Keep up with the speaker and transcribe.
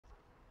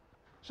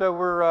So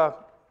we're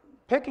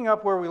picking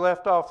up where we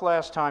left off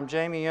last time.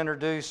 Jamie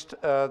introduced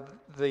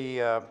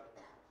the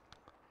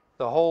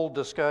whole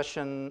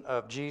discussion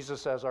of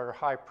Jesus as our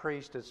high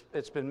priest.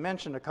 It's been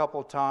mentioned a couple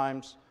of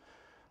times,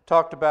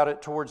 talked about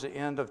it towards the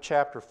end of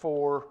chapter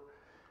 4,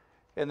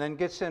 and then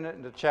gets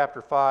into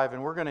chapter 5,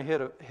 and we're going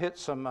to hit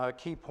some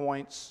key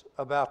points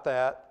about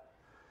that.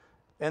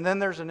 And then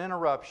there's an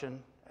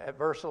interruption at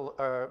verse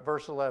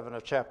 11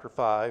 of chapter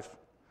 5,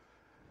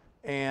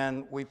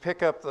 and we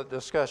pick up the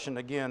discussion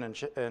again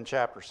in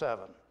chapter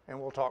 7,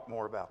 and we'll talk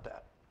more about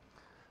that.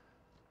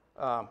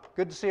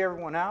 Good to see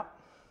everyone out.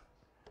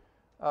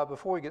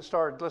 Before we get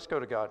started, let's go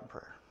to God in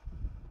prayer.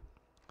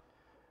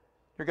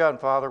 Dear God and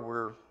Father,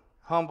 we're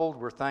humbled,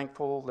 we're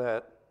thankful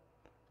that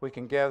we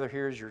can gather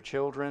here as your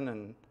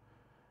children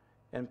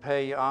and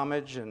pay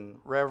homage and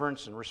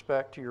reverence and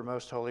respect to your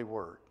most holy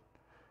word.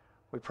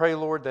 We pray,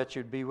 Lord, that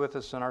you'd be with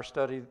us in our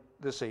study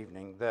this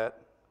evening, that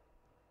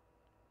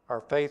our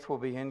faith will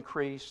be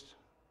increased,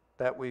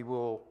 that we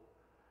will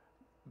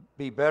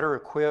be better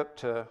equipped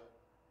to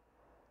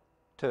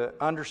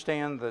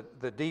understand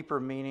the deeper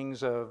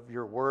meanings of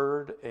your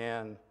word,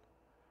 and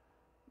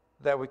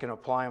that we can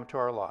apply them to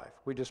our life.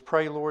 We just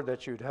pray, Lord,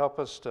 that you'd help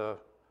us to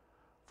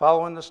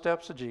follow in the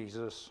steps of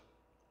Jesus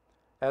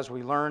as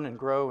we learn and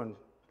grow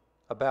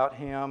about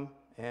him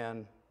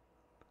and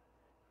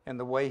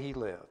the way he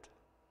lived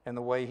and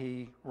the way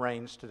he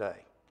reigns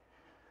today.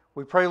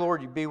 We pray,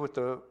 Lord, you be with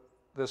the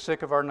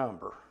sick of our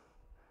number,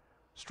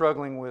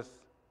 struggling with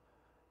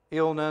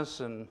illness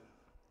and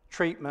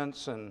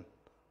treatments and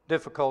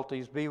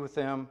difficulties. Be with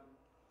them,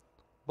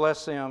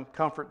 bless them,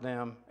 comfort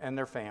them and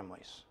their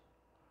families.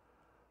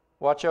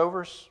 Watch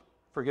over us,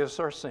 forgive us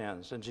our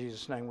sins. In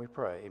Jesus' name we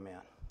pray,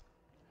 amen.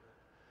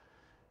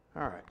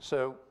 All right,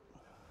 so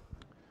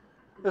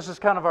this is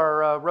kind of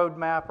our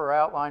roadmap or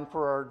outline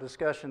for our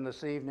discussion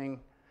this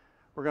evening.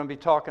 We're going to be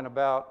talking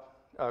about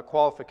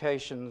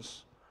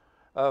qualifications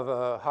of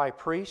a high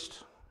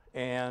priest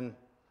and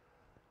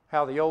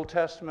how the Old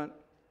Testament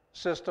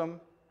system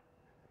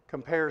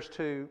compares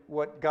to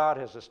what God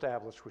has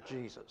established with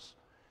Jesus.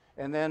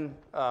 And then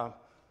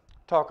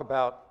talk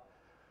about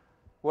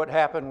what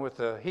happened with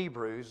the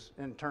Hebrews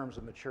in terms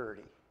of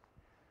maturity.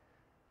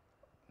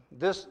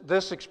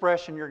 This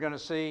expression you're going to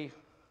see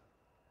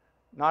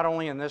not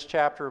only in this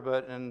chapter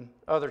but in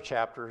other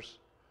chapters,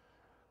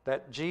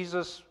 that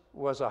Jesus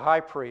was a high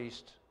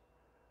priest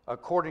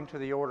according to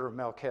the order of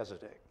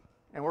Melchizedek.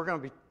 And we're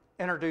going to be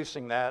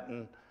introducing that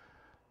and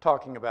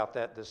talking about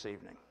that this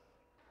evening.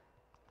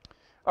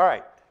 All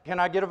right, can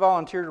I get a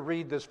volunteer to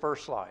read this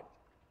first slide?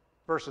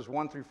 Verses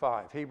 1 through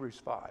 5,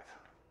 Hebrews 5.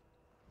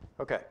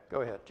 Okay,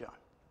 go ahead, John.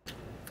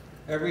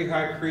 Every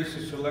high priest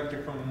is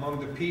selected from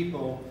among the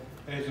people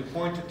and is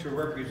appointed to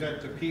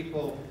represent the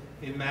people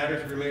in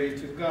matters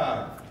related to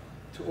God,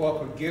 to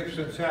offer gifts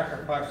and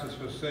sacrifices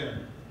for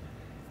sin.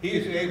 He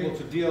is able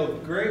to deal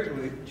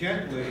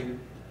gently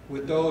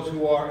with those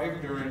who are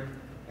ignorant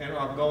and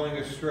are going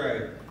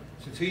astray,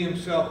 since he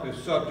himself is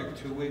subject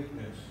to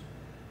weakness.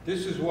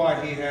 This is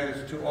why he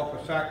has to offer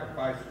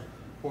sacrifices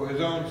for his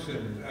own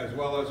sins, as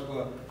well as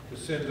for the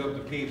sins of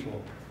the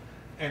people.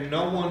 And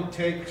no one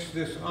takes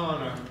this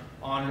honor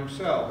on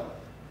himself,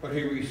 but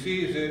he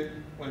receives it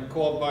when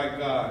called by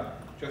God,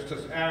 just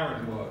as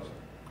Aaron was.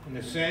 In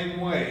the same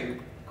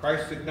way,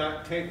 Christ did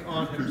not take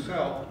on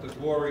himself the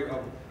glory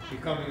of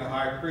becoming a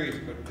high priest,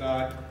 but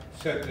God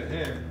said to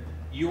him,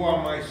 "You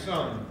are my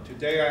son.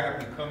 Today I have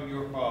become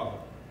your father."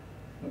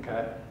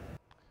 Okay.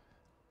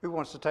 Who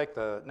wants to take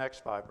the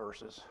next 5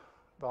 verses?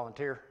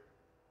 Volunteer?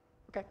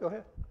 Okay, go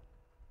ahead.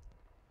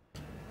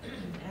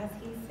 As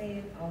he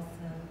said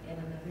also in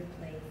another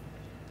place,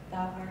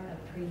 thou art a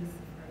priest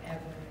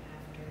forever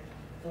after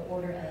the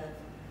order of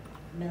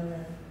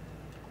Melchizedek,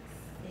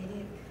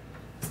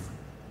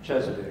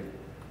 Yeah.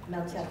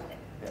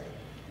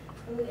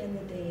 who in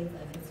the days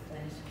of his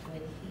flesh,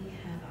 when he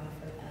had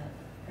offered up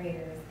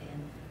prayers and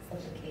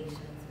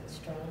supplications with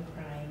strong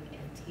crying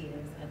and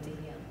tears unto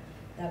him,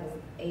 that was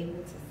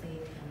able to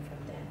save him from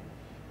death,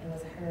 and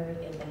was heard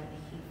in that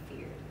he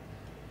feared.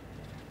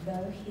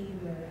 Though he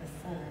were a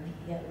son,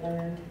 yet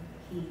learned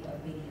he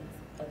obedience,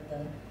 but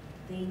the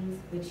things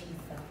which he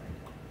suffered.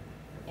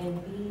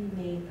 And being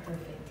made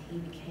perfect, he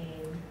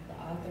became the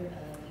author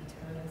of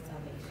eternal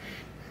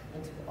salvation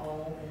unto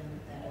all them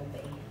that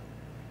obey him,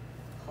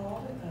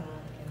 called of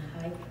God and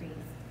high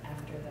priest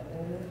after the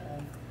order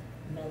of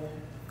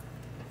Melchizedek.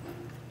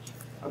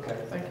 Okay,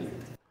 thank you.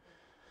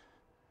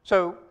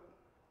 So,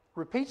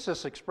 repeats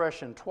this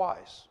expression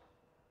twice.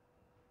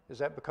 Is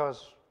that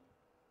because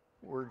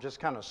we're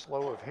just kind of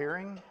slow of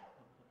hearing?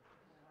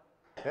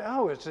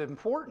 Oh, it's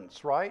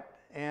importance, right?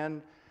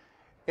 And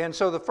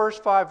so the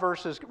first 5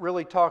 verses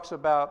really talks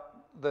about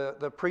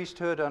the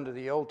priesthood under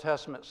the Old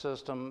Testament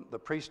system, the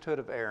priesthood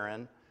of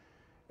Aaron,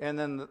 and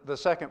then the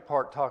second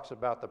part talks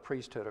about the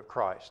priesthood of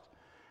Christ.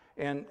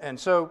 And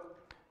so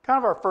kind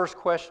of our first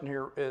question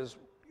here is,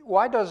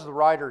 why does the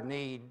writer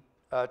need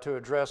to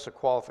address the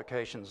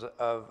qualifications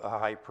of a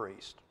high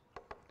priest?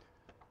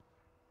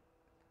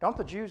 Don't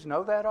the Jews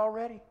know that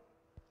already?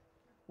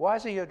 Why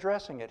is he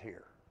addressing it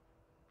here?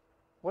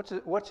 What's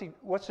his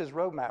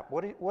roadmap?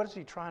 What is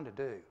he trying to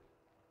do?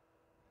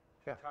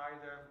 Yeah. Tie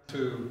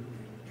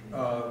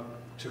them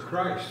to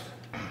Christ,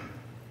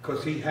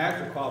 because he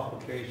has the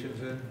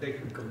qualifications and they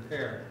can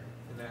compare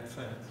in that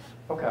sense.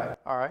 Okay,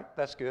 all right,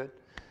 that's good.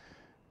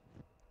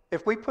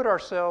 If we put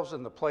ourselves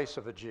in the place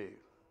of a Jew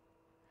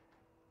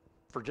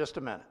for just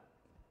a minute,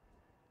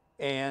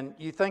 and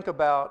you think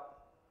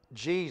about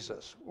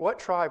Jesus, what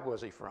tribe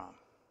was he from?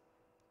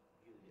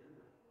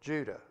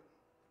 Judah.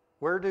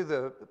 Where do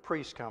the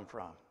priests come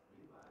from?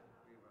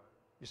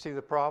 You see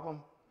the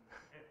problem?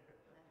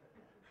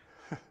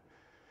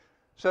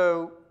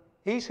 So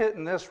he's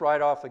hitting this right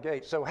off the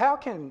gate. So how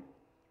can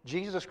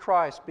Jesus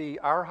Christ be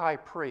our high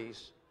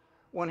priest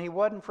when he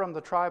wasn't from the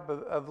tribe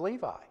of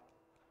Levi?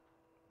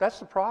 That's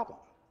the problem.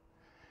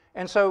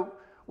 And so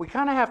we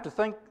kind of have to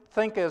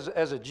think as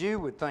a Jew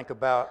would think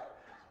about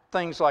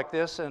things like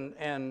this.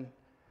 And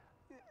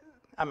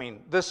I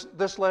mean,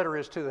 this letter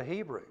is to the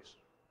Hebrews.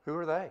 Who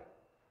are they?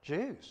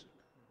 Jews.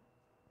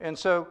 And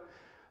so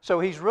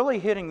he's really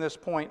hitting this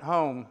point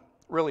home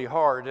really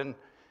hard.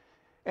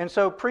 And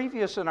so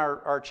previous in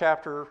our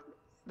chapter,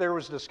 there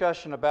was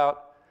discussion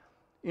about,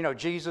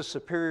 Jesus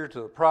superior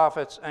to the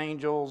prophets,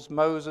 angels,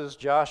 Moses,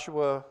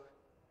 Joshua,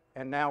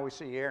 and now we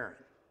see Aaron.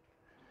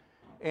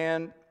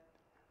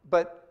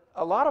 But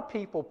a lot of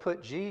people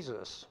put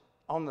Jesus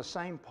on the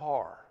same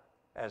par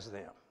as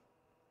them.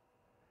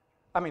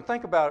 I mean,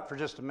 think about it for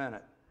just a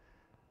minute.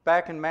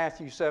 Back in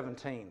Matthew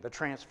 17, the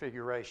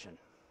Transfiguration,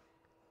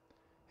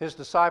 his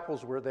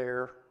disciples were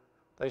there.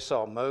 They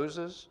saw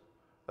Moses,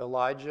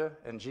 Elijah,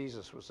 and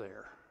Jesus was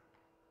there.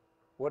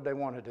 What did they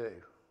want to do?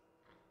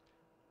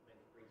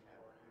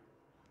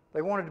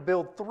 They wanted to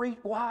build three.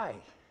 Why?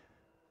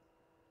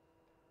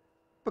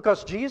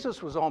 Because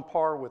Jesus was on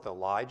par with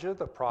Elijah,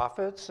 the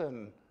prophets,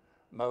 and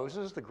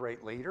Moses, the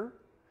great leader.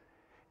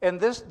 And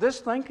this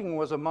thinking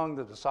was among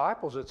the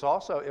disciples. It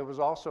was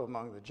also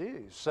among the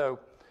Jews. So,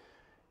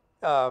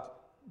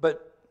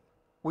 but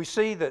we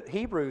see that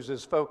Hebrews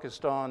is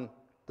focused on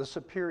the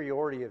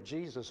superiority of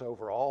Jesus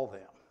over all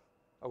them,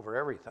 over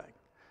everything.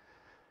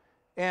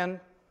 And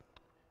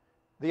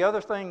the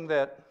other thing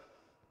that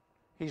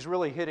he's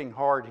really hitting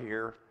hard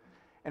here,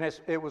 and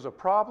it was a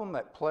problem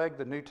that plagued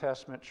the New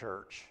Testament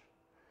church,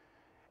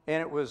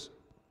 and it was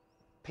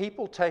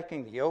people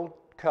taking the old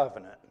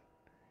covenant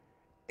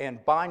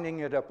and binding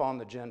it up on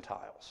the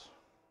Gentiles.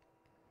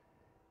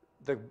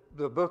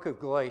 The book of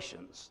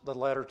Galatians, the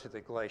letter to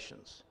the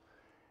Galatians,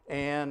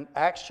 and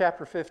Acts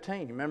chapter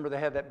 15. Remember, they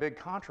had that big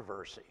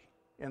controversy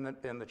in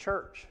the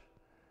church.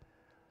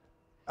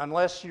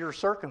 Unless you're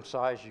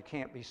circumcised, you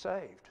can't be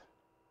saved.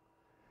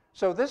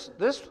 So this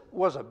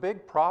was a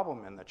big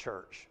problem in the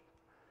church.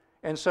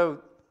 And so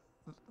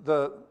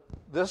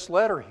this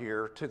letter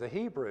here to the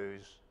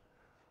Hebrews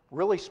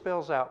really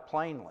spells out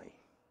plainly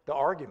the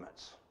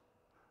arguments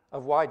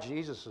of why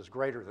Jesus is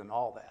greater than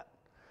all that.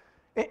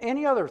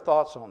 Any other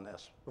thoughts on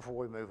this before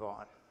we move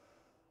on?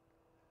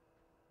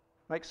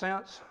 Make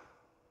sense?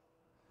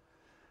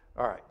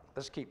 All right,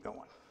 let's keep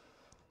going.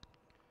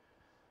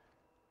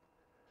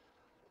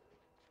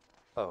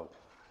 Oh.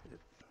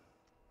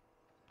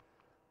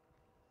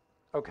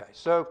 Okay,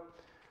 so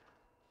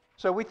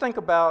we think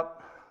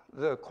about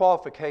the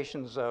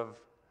qualifications of,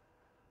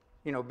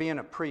 being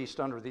a priest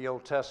under the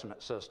Old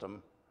Testament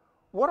system.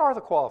 What are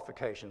the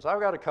qualifications?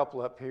 I've got a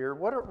couple up here.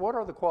 What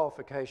are the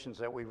qualifications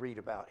that we read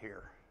about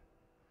here?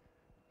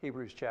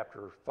 Hebrews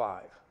chapter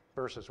 5,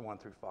 verses 1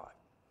 through 5.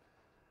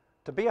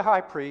 To be a high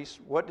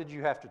priest, what did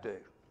you have to do?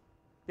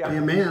 Yeah. Be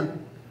a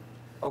man.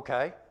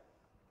 Okay.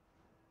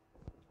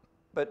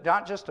 But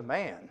not just a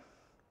man.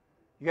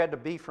 You had to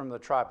be from the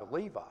tribe of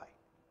Levi.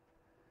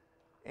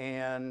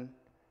 And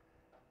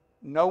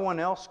no one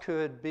else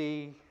could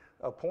be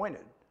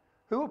appointed.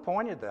 Who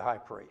appointed the high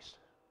priest?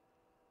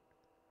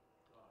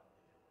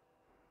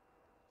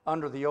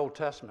 Under the Old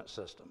Testament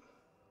system.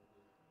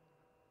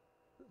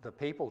 The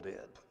people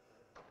did.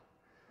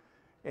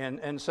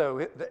 And so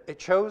it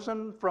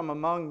chosen from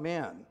among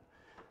men.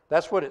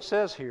 That's what it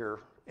says here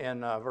in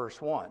verse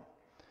 1.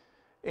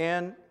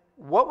 And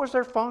what was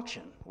their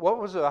function? What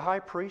was a high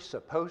priest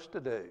supposed to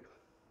do?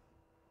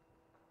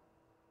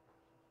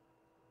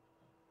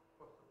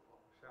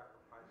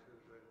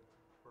 Sacrifices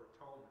for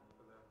atonement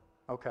for them.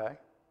 Okay.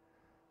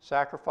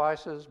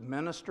 Sacrifices,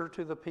 minister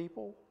to the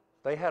people.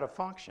 They had a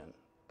function.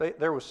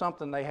 There was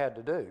something they had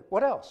to do.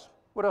 What else?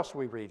 What else do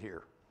we read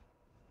here?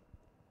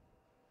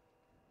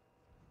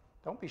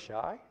 Don't be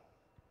shy.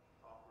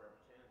 Offer up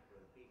sins for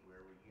the people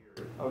every year.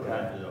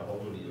 Okay. To the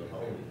holy of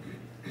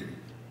holies.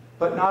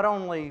 But not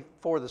only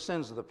for the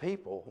sins of the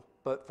people,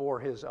 but for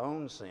his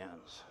own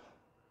sins,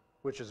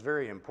 which is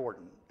very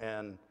important.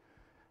 And,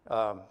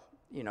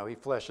 he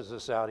fleshes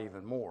this out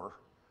even more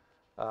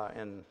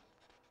in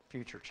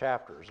future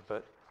chapters.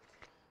 But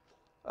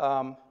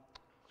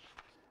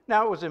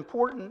now it was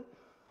important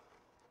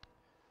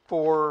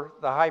for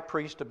the high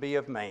priest to be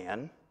of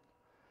man,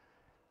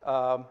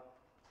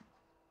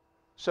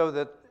 so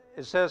that,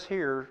 it says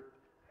here,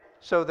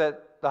 so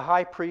that the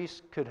high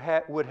priest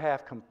would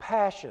have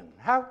compassion.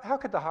 How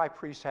could the high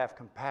priest have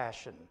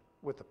compassion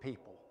with the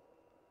people?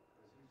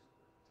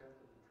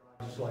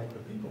 Just like the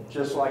people.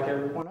 Just like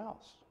everyone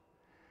else.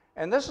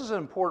 And this is an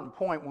important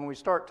point when we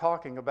start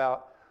talking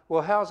about,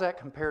 well, how's that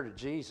compared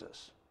to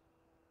Jesus?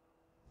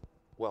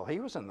 Well, he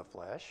was in the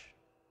flesh.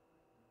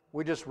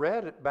 We just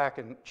read it back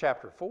in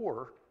chapter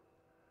 4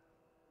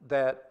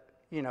 that,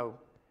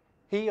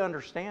 he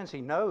understands,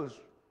 he knows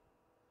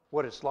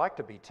what it's like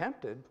to be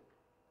tempted.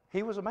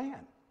 He was a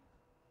man,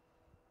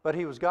 but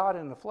he was God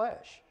in the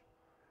flesh.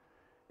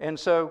 And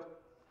so,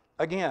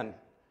 again,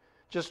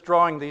 just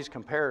drawing these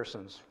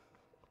comparisons.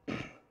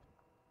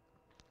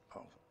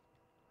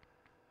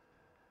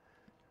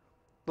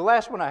 The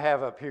last one I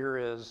have up here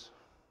is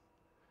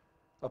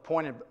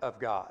appointed of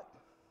God,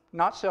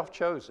 not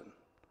self-chosen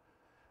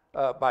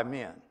by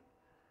men.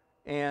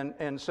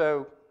 And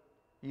so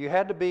you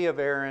had to be of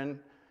Aaron,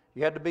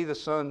 you had to be the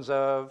sons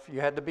of, you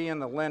had to be in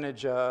the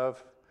lineage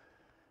of,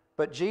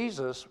 but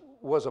Jesus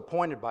was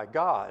appointed by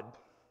God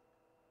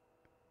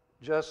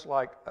just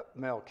like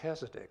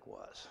Melchizedek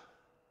was.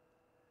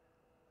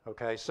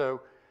 Okay,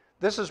 so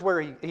this is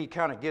where he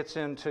kind of gets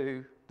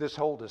into this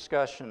whole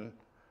discussion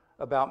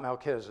about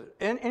Melchizedek.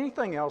 And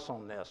anything else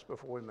on this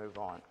before we move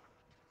on?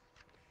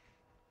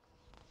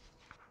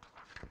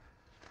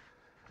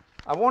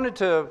 I wanted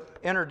to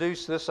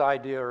introduce this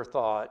idea or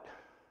thought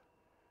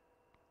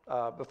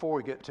before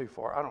we get too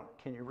far.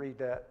 Can you read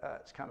that?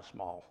 It's kind of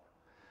small.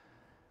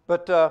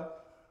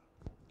 But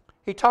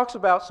he talks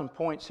about some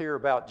points here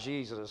about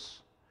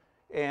Jesus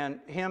and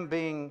him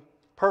being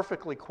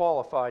perfectly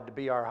qualified to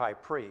be our high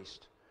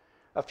priest.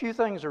 A few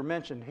things are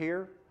mentioned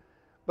here,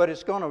 but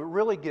it's going to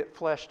really get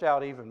fleshed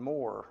out even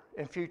more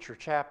in future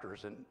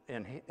chapters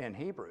in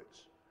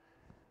Hebrews.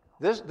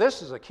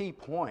 This is a key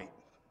point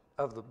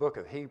of the book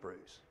of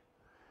Hebrews.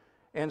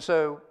 And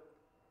so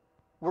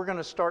we're going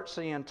to start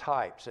seeing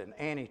types and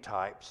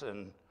antitypes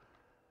and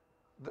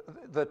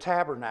the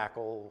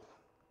tabernacle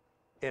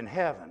in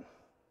heaven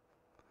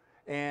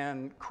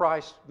and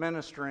Christ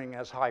ministering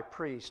as high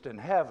priest in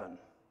heaven.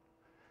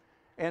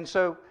 And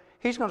so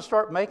he's going to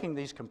start making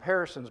these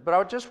comparisons, but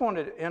I just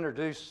wanted to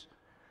introduce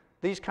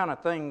these kind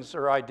of things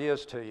or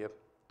ideas to you.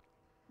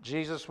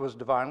 Jesus was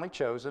divinely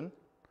chosen,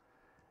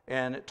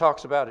 and it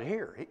talks about it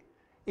here. He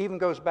even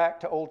goes back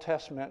to Old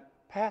Testament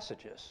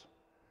passages,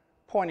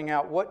 pointing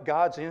out what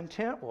God's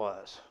intent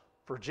was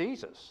for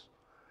Jesus.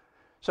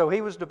 So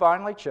he was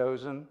divinely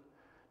chosen,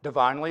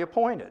 divinely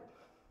appointed.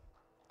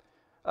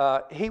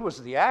 He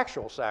was the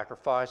actual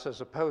sacrifice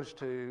as opposed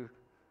to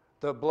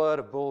the blood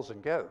of bulls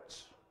and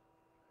goats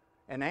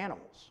and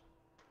animals.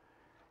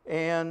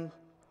 And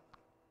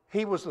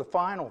he was the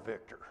final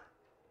victor.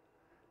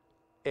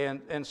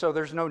 And so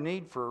there's no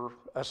need for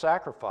a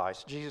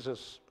sacrifice.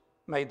 Jesus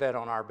made that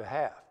on our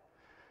behalf.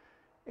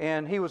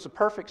 And he was a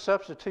perfect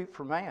substitute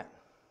for man.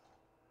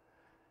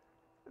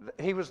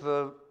 He was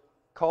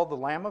called the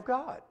Lamb of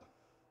God.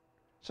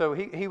 So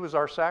he was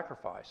our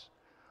sacrifice,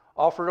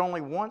 offered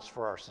only once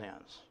for our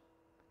sins.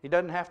 He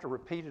doesn't have to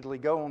repeatedly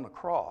go on the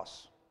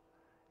cross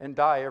and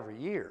die every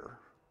year.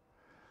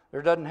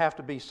 There doesn't have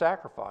to be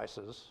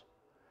sacrifices.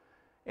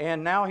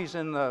 And now he's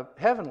in the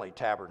heavenly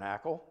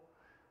tabernacle,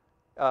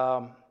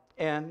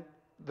 and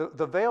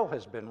the veil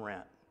has been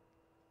rent,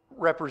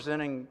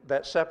 representing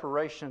that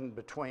separation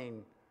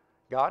between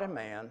God and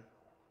man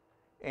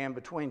and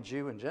between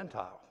Jew and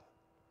Gentile.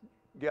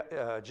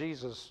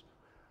 Jesus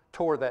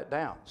tore that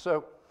down.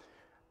 So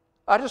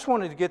I just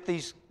wanted to get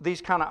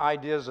these kind of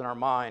ideas in our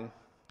mind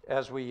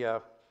as we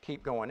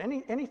keep going.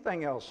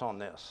 Anything else on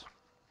this?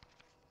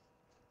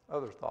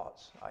 Other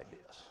thoughts,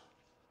 ideas?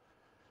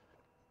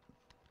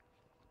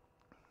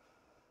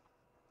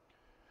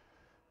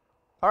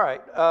 All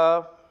right.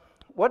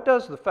 What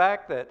does the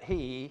fact that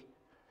he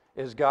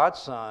is God's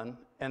son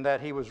and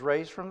that he was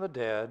raised from the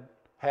dead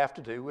have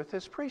to do with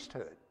his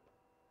priesthood?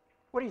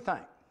 What do you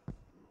think?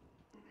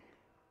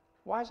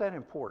 Why is that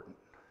important?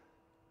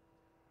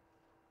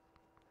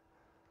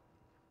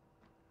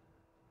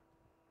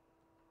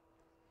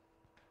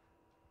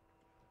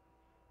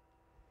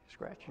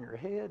 Scratching your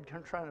head,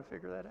 trying to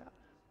figure that out.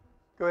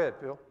 Go ahead,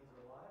 Phil.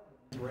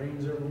 He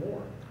reigns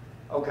evermore.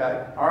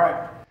 Okay, all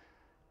right.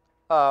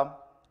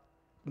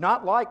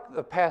 Not like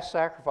the past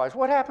sacrifice.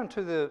 What happened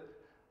to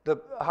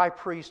the high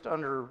priest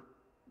under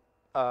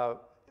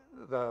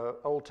the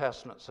Old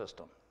Testament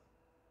system?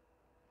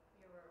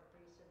 They were a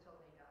priest until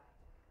they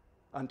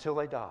died. Until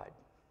they died.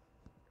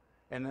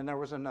 And then there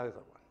was another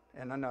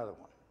one, and another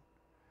one.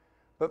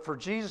 But for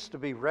Jesus to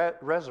be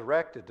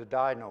resurrected to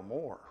die no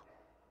more,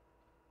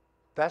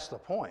 that's the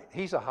point.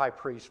 He's a high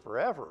priest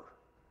forever,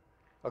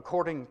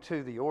 according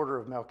to the order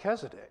of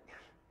Melchizedek,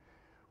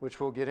 which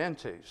we'll get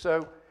into.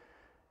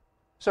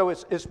 So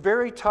it's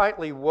very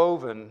tightly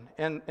woven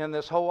in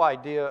this whole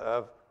idea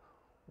of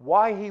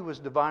why he was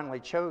divinely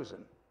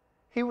chosen.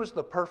 He was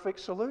the perfect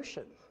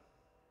solution.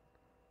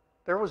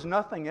 There was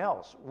nothing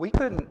else. We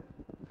couldn't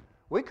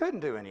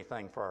do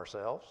anything for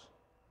ourselves.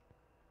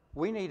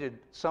 We needed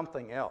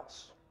something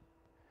else.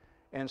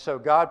 And so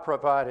God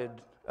provided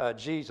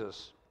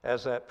Jesus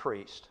as that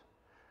priest.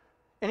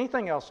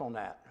 Anything else on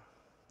that?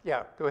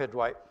 Yeah, go ahead,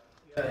 Dwight.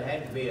 Yeah, it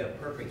had to be a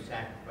perfect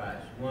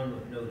sacrifice, one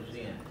with no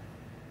sin.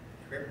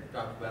 Scripture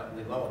talks about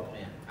we've all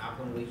sinned. How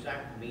can we be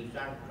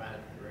sacrificed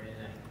for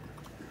anything?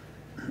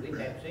 We've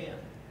had sin.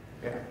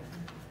 Yeah.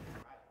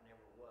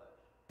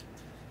 Christ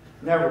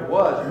Never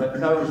was, but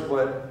knows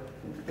what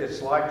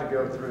it's like to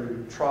go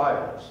through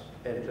trials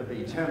and to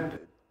be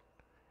tempted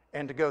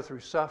and to go through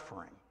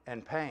suffering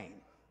and pain.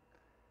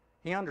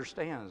 He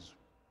understands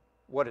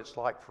what it's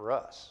like for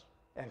us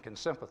and can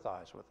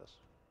sympathize with us.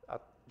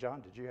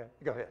 John, did you have?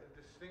 Go ahead.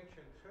 The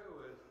distinction, too,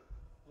 is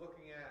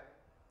looking at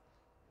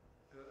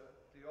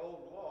the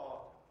old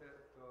law, that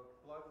the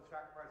blood and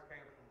sacrifice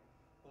came from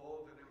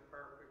bulls and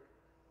imperfect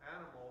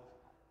animals,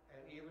 and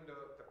even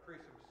the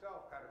priest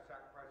himself had to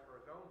sacrifice for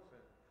his own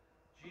sin.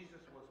 Jesus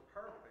was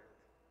perfect,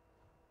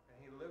 and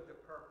he lived a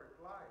perfect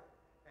life,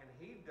 and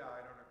he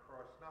died on a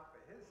cross not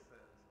for his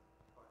sins,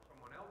 but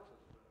someone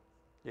else's sins.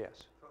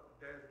 Yes. So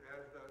there's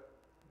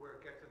where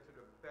it gets into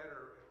the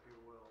better, if you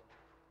will,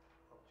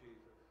 of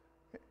Jesus.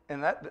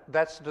 And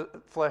that's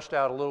fleshed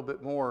out a little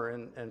bit more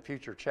in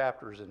future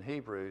chapters in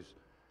Hebrews,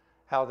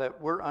 how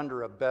that we're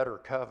under a better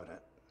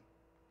covenant,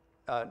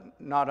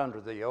 not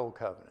under the old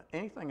covenant.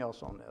 Anything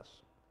else on this?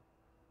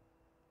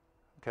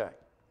 Okay.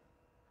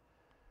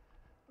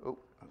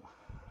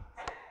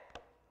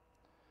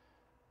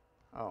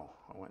 Oh,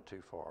 I went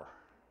too far.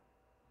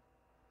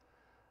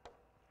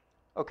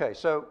 Okay,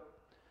 so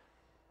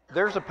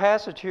there's a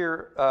passage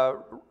here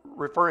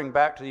referring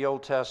back to the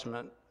Old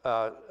Testament,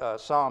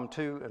 Psalm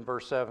 2 and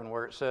verse 7,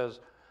 where it says,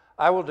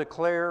 I will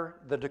declare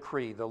the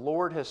decree. The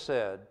Lord has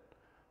said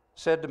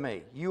to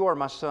me, you are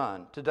my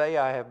son. Today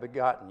I have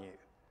begotten you.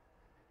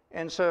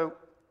 And so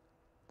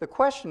the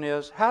question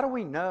is, how do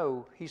we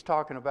know he's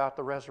talking about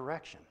the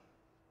resurrection?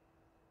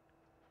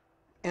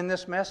 In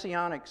this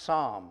messianic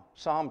psalm,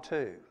 Psalm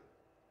 2,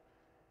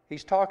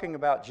 he's talking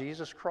about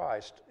Jesus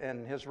Christ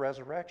and his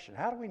resurrection.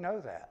 How do we know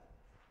that?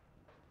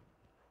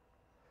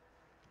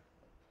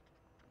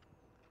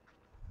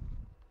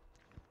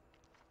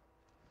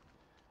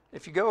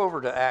 If you go over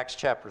to Acts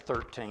chapter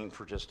 13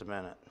 for just a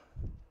minute,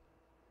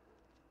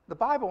 the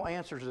Bible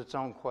answers its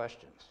own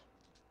questions.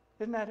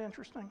 Isn't that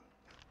interesting?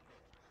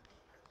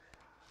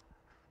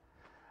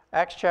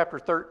 Acts chapter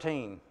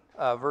 13,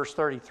 verse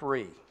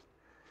 33.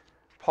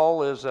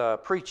 Paul is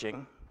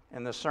preaching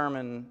in the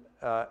sermon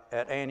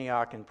at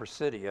Antioch in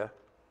Pisidia,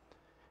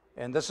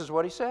 and this is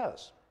what he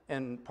says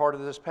in part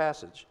of this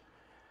passage.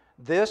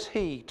 This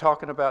he,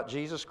 talking about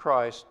Jesus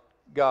Christ,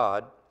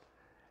 God,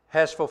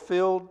 has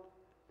fulfilled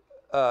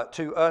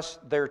to us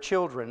their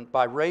children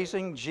by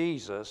raising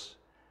Jesus,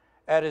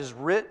 as is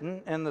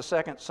written in the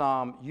second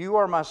psalm, you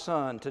are my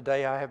son,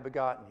 today I have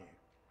begotten you.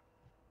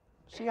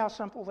 See how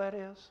simple that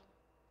is?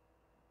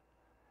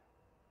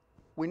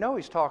 We know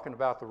he's talking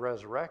about the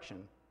resurrection.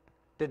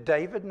 Did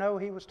David know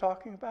he was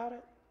talking about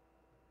it?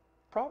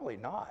 Probably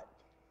not.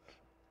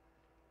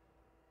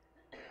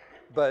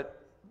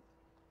 But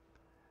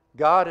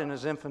God in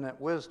his infinite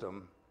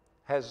wisdom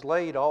has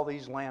laid all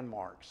these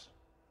landmarks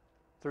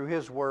through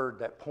his word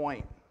that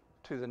point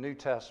to the New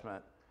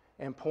Testament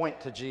and point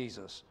to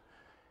Jesus.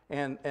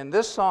 And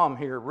this psalm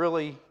here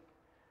really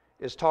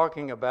is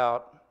talking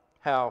about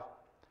how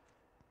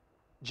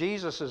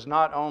Jesus is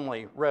not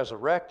only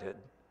resurrected,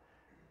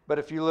 but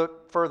if you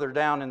look further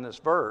down in this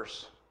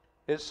verse,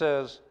 it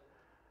says,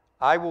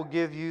 I will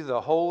give you the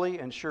holy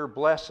and sure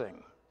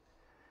blessing.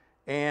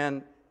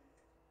 And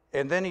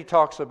then he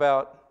talks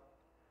about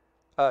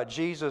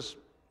Jesus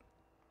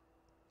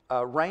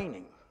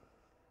reigning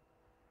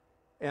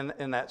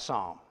in that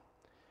psalm.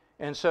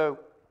 And so,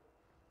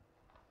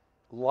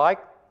 like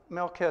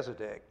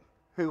Melchizedek,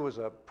 who was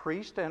a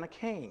priest and a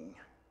king,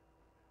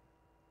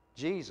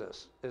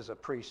 Jesus is a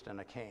priest and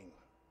a king.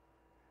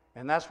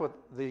 And that's what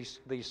these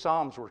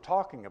psalms were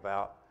talking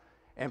about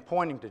and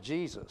pointing to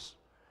Jesus.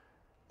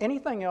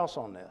 Anything else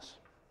on this?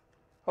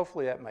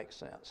 Hopefully that makes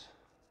sense.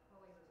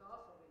 Well, he was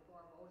also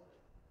before Moses.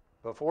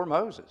 Before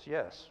Moses,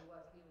 yes.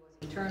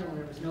 He was eternal.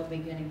 There was no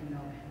beginning and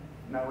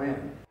no end. No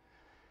end.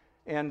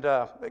 And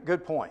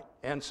good point.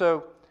 And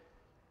so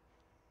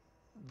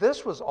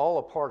this was all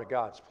a part of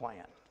God's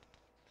plan.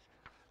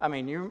 I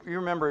mean, you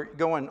remember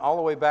going all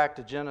the way back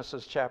to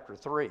Genesis chapter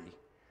 3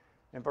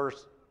 and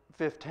verse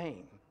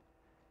 15.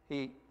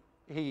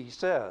 He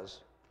says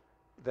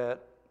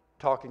that,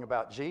 talking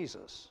about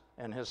Jesus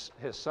and his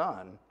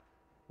son,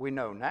 we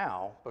know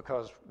now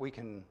because we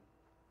can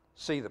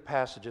see the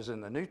passages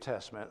in the New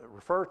Testament that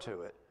refer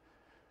to it.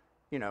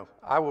 You know,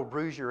 I will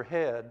bruise your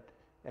head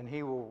and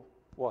he will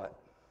what?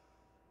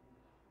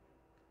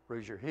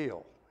 Bruise your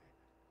heel.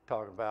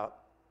 Talking about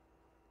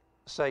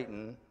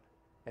Satan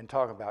and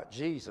talking about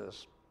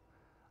Jesus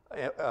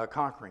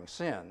conquering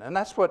sin. And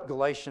that's what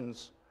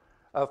Galatians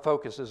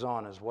focuses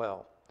on as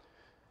well.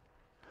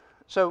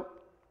 So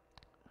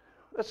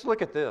let's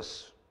look at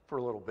this for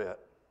a little bit.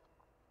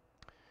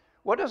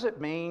 What does it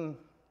mean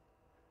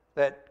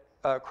that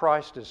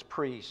Christ is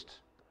priest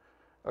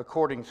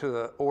according to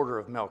the order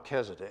of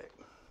Melchizedek?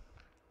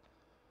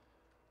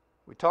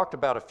 We talked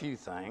about a few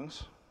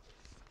things.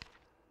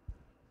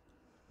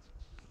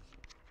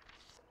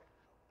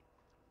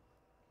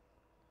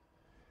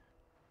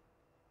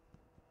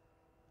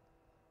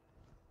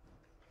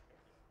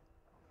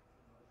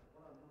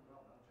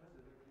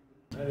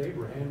 met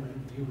Abraham,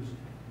 and he was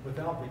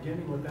without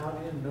beginning,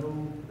 without end,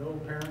 no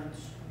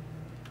parents.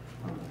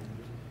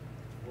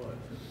 What?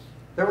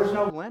 There was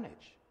no lineage.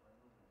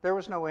 There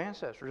was no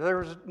ancestry. There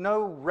was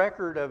no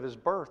record of his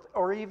birth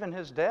or even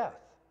his death.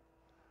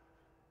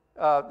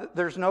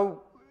 There's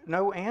no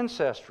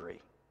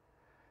ancestry.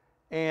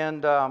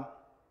 And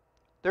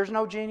there's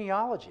no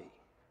genealogy.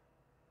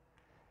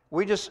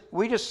 We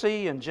just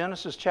see in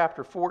Genesis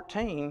chapter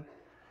 14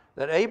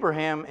 that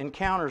Abraham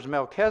encounters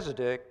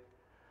Melchizedek,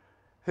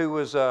 who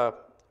was a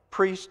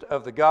priest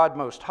of the God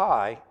Most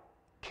High,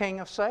 king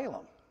of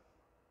Salem.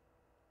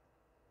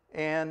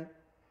 And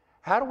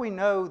how do we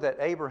know that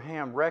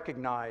Abraham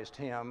recognized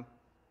him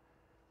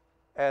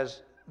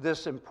as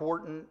this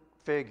important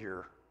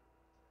figure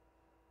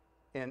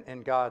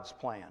in God's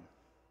plan?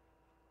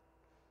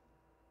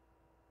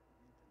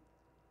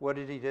 What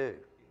did he do?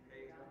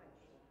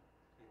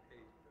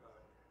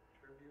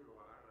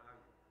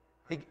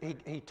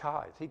 He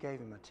tithed. He gave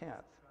him a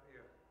tenth.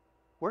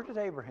 Where did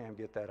Abraham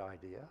get that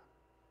idea?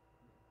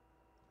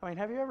 I mean,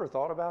 have you ever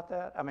thought about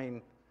that? I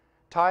mean,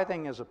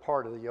 tithing is a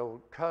part of the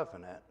old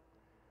covenant,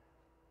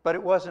 but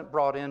it wasn't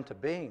brought into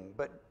being.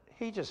 But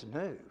he just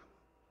knew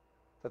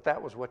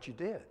that was what you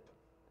did.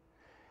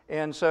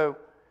 And so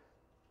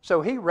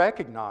he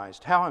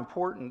recognized how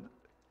important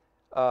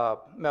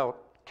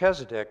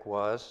Melchizedek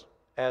was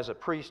as a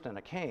priest and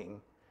a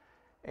king.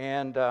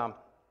 And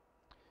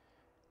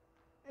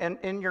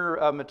in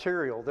your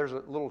material, there's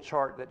a little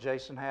chart that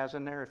Jason has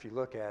in there. If you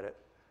look at it,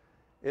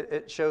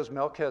 it shows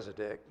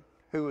Melchizedek,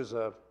 who is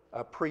a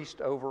priest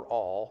over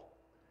all.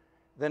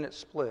 Then it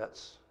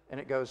splits, and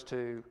it goes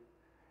to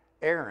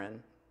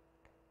Aaron,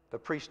 the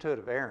priesthood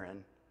of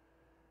Aaron,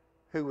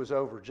 who was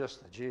over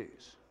just the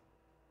Jews.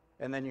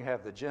 And then you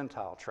have the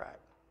Gentile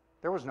tract.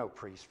 There was no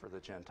priest for the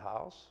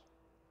Gentiles.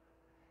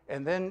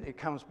 And then it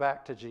comes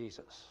back to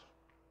Jesus,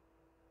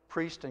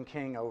 priest and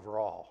king over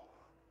all,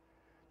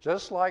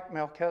 just like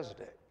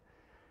Melchizedek.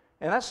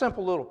 And that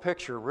simple little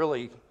picture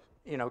really,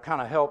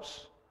 kind of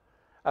helps,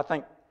 I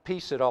think,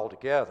 piece it all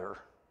together.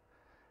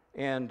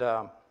 And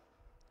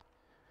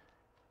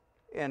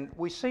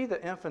we see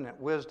the infinite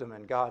wisdom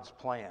in God's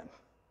plan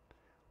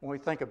when we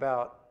think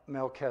about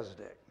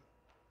Melchizedek.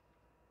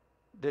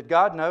 Did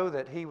God know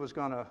that he was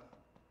going to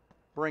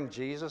bring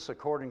Jesus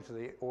according to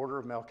the order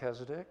of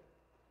Melchizedek?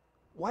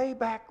 Way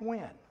back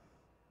when.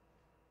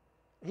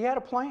 He had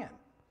a plan.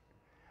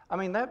 I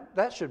mean,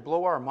 that should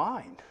blow our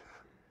mind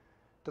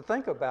to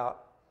think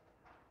about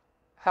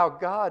how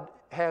God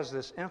has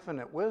this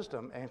infinite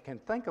wisdom and can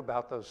think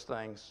about those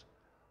things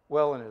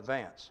well in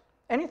advance.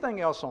 Anything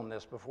else on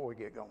this before we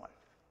get going?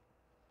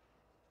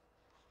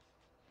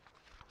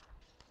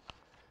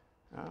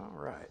 All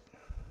right.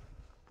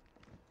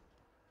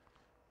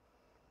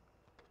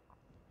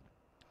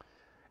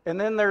 And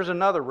then there's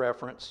another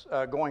reference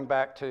going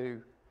back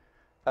to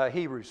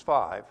Hebrews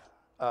 5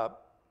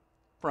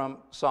 from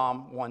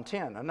Psalm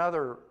 110,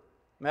 another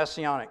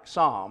messianic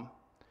psalm.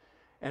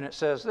 And it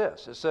says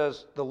this. It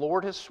says, "The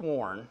Lord has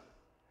sworn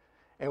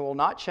and will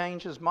not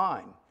change his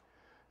mind.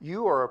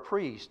 You are a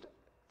priest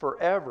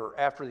forever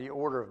after the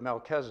order of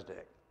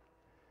Melchizedek."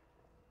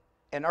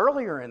 And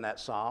earlier in that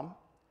psalm,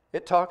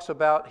 it talks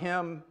about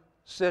him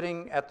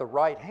sitting at the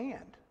right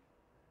hand.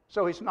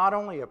 So he's not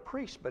only a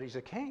priest, but he's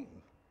a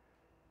king.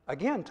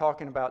 Again,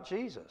 talking about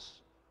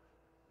Jesus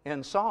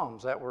in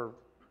psalms that were,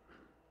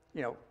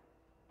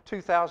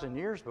 2,000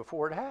 years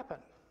before it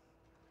happened.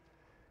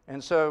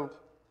 And so,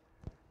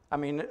 I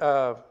mean,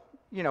 not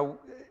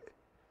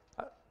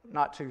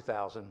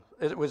 2,000.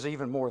 It was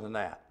even more than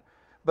that.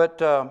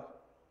 But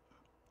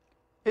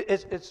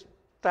it's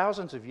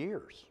thousands of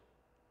years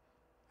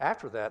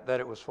after that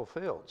it was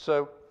fulfilled.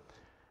 So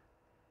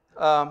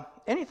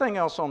anything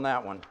else on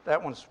that one?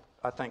 That one's,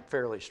 I think,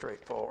 fairly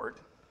straightforward.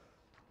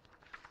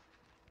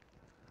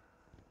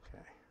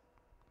 Okay.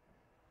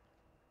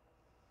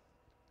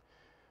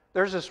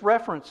 There's this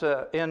reference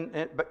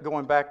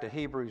going back to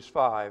Hebrews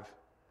 5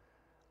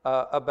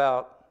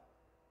 about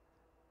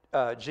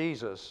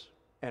Jesus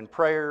and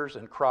prayers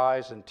and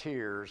cries and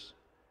tears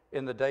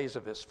in the days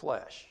of his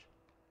flesh.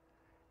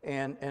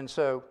 And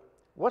so,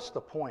 what's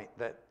the point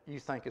that you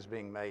think is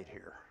being made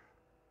here?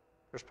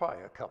 There's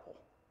probably a couple.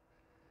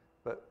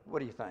 But what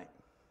do you think?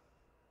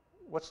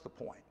 What's the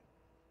point?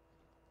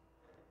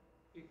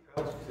 He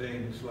felt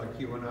things like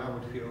you and I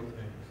would feel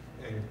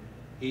things, and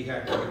he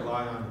had to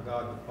rely on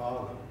God the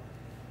Father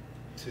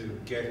to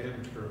get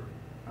him through.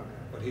 Okay.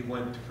 But he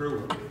went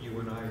through it. You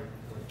and I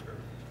went through.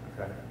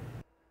 Okay.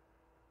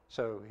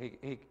 So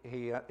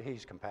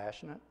he's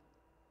compassionate.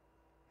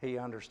 He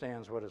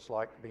understands what it's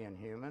like being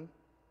human.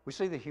 We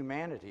see the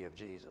humanity of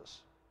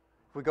Jesus.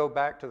 If we go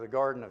back to the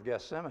Garden of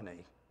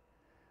Gethsemane,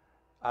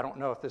 I don't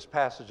know if this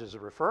passage is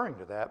referring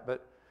to that,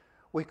 but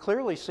we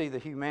clearly see the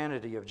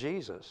humanity of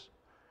Jesus.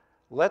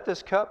 "Let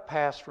this cup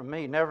pass from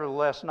me,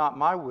 nevertheless not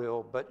my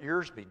will, but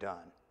yours be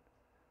done."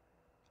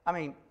 I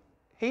mean,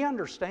 he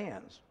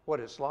understands what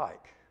it's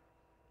like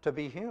to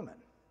be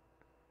human.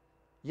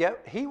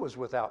 Yet he was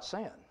without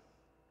sin.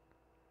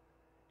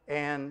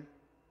 And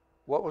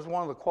What was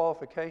one of the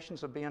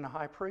qualifications of being a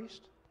high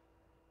priest?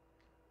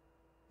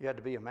 You had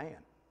to be a man.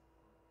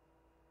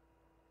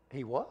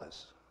 He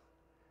was.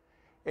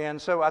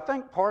 And so I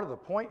think part of the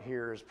point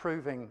here is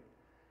proving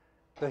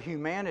the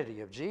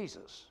humanity of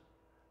Jesus,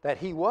 that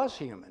he was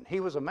human. He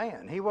was a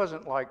man. He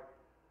wasn't like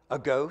a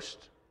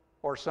ghost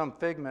or some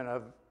figment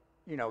of,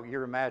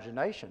 your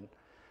imagination,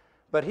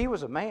 but he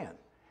was a man.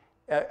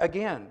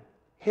 Again,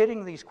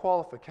 hitting these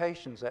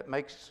qualifications that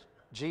makes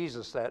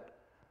Jesus that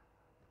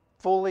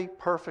fully,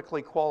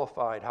 perfectly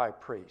qualified high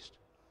priest.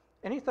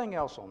 Anything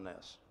else on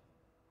this?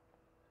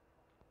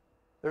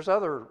 There's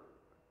other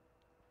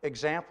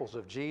examples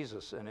of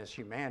Jesus and his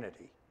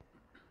humanity,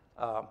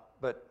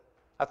 but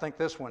I think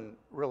this one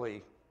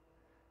really,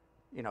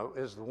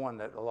 is the one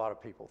that a lot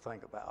of people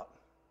think about.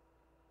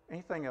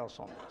 Anything else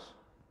on this?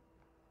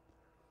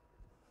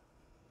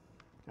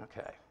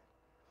 Okay.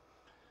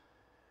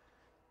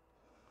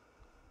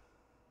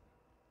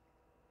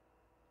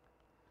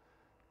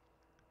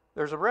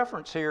 There's a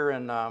reference here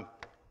in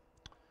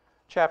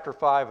chapter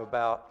 5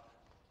 about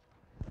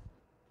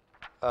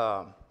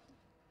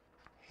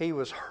he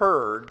was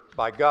heard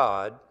by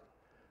God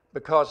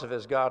because of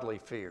his godly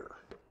fear.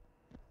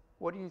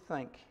 What do you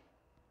think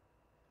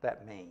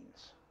that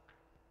means?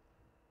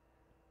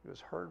 He was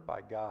heard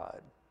by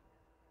God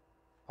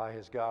by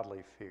his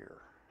godly fear.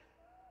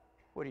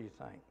 What do you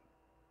think?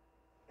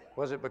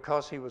 Was it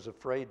because he was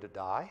afraid to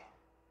die?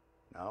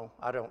 No,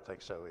 I don't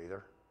think so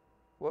either.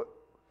 What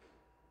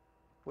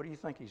do you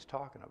think he's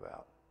talking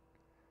about?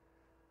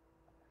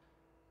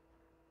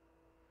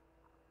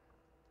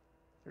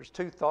 There's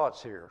two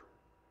thoughts here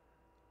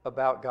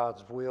about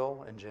God's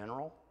will in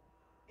general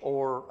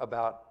or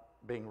about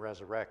being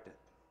resurrected.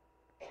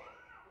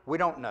 We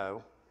don't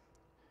know,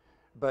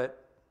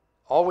 but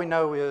all we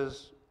know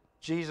is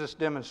Jesus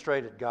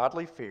demonstrated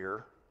godly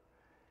fear,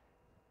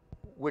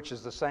 which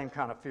is the same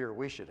kind of fear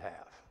we should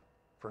have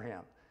for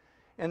him.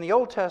 In the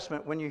Old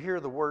Testament, when you hear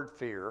the word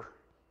fear,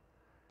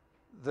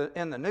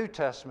 in the New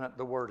Testament,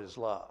 the word is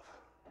love.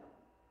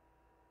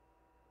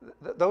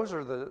 Those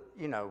are the,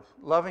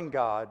 loving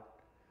God,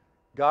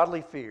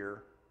 godly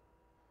fear,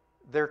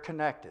 they're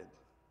connected.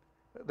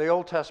 The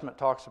Old Testament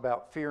talks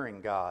about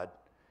fearing God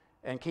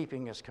and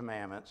keeping his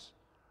commandments.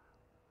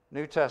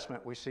 New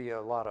Testament, we see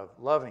a lot of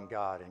loving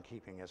God and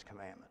keeping his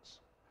commandments.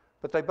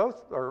 But they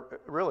both are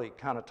really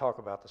kind of talk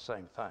about the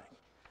same thing.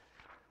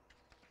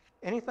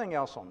 Anything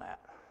else on that?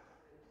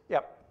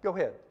 Yep, go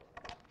ahead.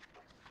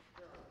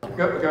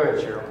 Go ahead,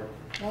 Cheryl.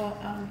 Well,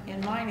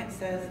 in mine it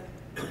says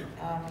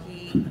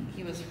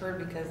he was heard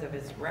because of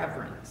his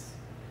reverence.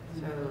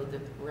 So the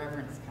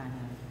reverence kind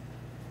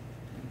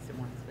of makes it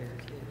more clear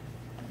too.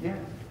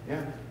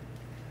 Yeah.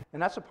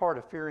 And that's a part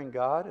of fearing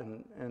God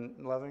and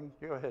loving.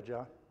 Go ahead,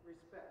 John.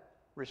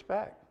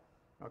 Respect.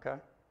 Okay.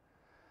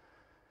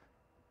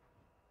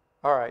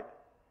 All right.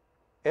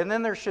 And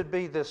then there should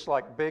be this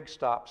like big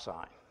stop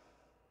sign,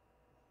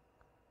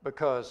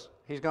 because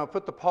he's going to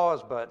put the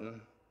pause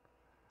button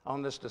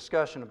on this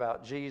discussion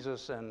about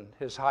Jesus and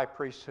his high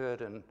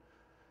priesthood and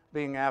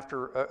being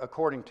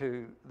according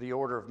to the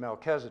order of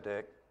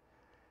Melchizedek.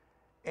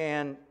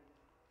 And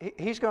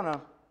he's going to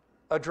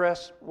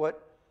address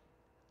what,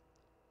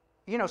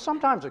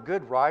 sometimes a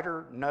good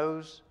writer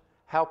knows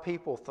how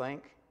people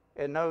think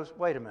and knows,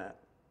 wait a minute,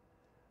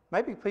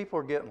 maybe people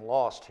are getting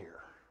lost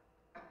here.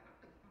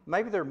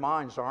 Maybe their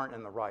minds aren't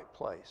in the right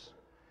place.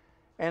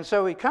 And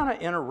so he kind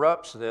of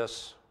interrupts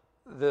this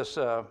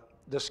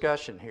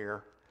discussion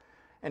here,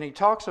 and he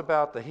talks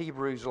about the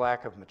Hebrews'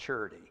 lack of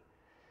maturity.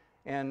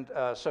 And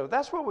so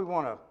that's what we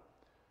want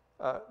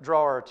to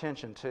draw our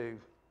attention to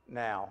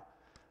now.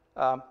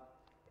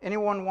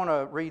 Anyone want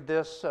to read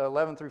this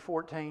 11 through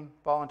 14?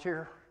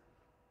 Volunteer?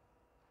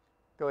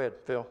 Go ahead,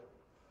 Phil.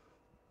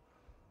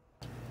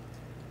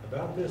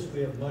 About this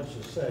we have much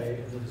to say,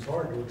 and it is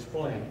hard to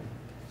explain,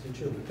 since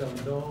you have become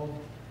dull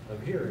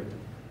of hearing.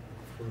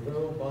 For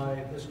though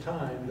by this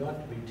time you ought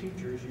to be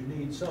teachers, you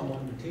need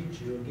someone to teach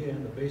you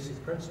again the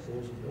basic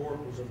principles of the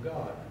oracles of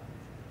God.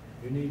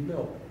 You need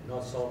milk,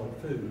 not solid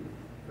food.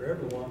 For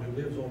everyone who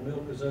lives on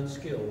milk is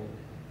unskilled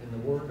in the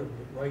word of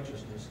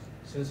righteousness,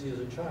 since he is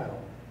a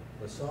child.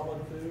 But solid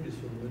food is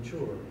for the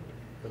mature,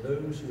 for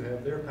those who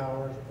have their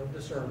powers of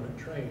discernment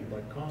trained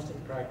by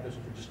constant practice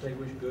to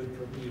distinguish good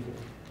from evil.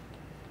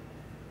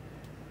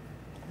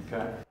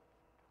 Okay.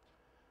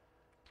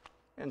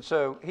 And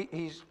so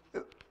he's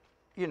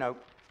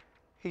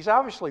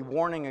obviously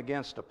warning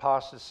against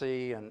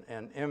apostasy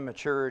and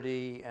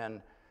immaturity,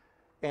 and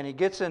he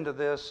gets into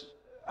this.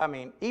 I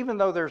mean, even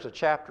though there's a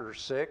chapter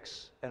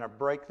 6 and a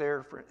break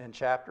there in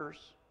chapters,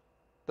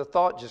 the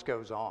thought just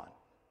goes on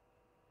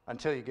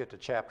until you get to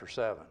chapter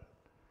 7.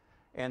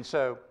 And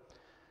so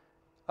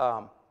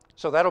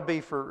that'll be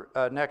for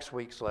next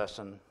week's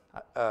lesson.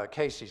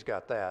 Casey's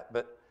got that.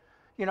 But,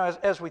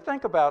 as we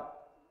think about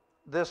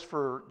this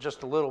for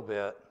just a little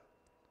bit,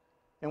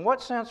 in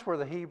what sense were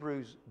the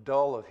Hebrews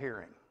dull of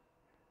hearing?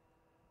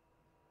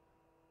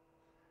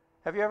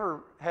 Have you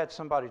ever had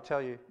somebody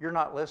tell you, you're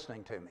not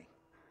listening to me?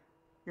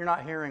 You're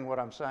not hearing what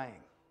I'm saying?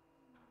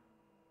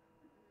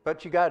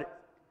 but you got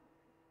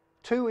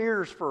 2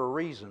 ears for a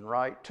reason,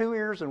 right? 2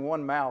 ears and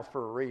 1 mouth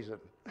for a reason.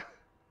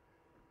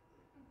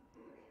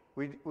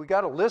 We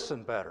got to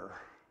listen better.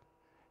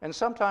 And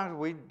sometimes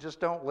we just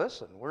don't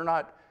listen. We're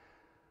not,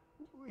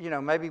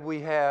 maybe we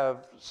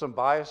have some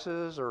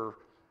biases, or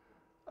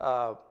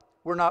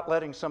we're not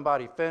letting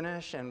somebody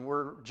finish and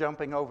we're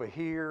jumping over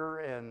here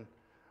and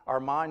our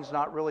mind's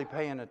not really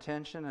paying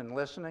attention and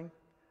listening.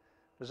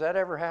 Does that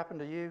ever happen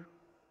to you?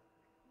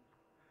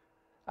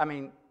 I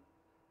mean,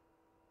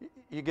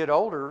 you get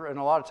older and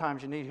a lot of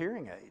times you need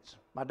hearing aids.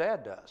 My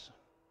dad does.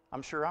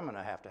 I'm sure I'm going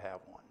to have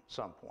one at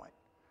some point.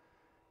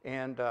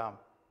 And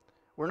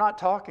we're not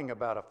talking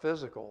about a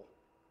physical,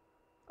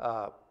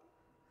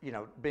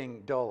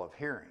 being dull of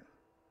hearing.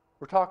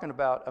 We're talking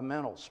about a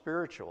mental,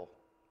 spiritual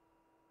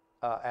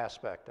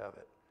aspect of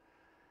it.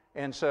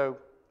 And so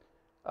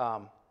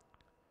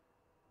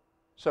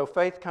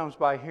faith comes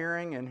by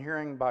hearing, and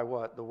hearing by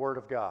what? The Word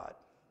of God.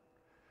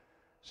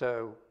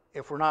 So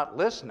if we're not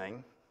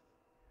listening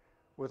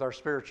with our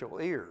spiritual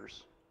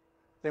ears,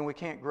 then we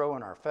can't grow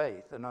in our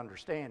faith and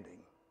understanding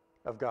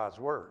of God's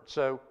Word.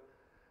 So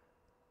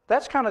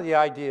that's kind of the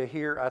idea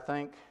here, I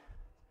think,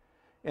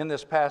 in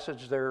this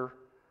passage. They're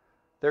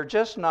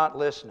just not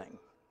listening.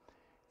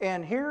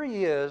 And here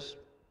he is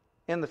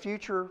in the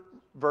future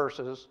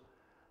verses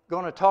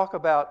going to talk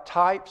about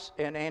types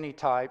and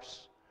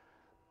antitypes,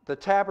 the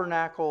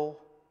tabernacle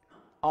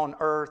on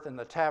earth and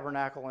the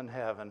tabernacle in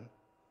heaven.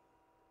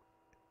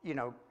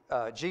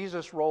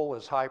 Jesus' role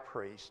as high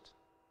priest.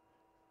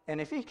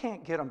 And if he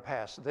can't get them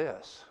past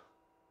this,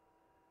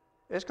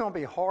 it's going to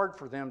be hard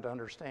for them to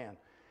understand.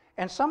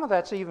 And some of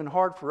that's even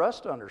hard for us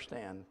to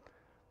understand,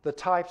 the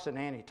types and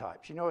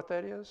antitypes. You know what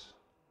that is?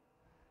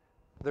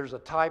 There's a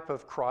type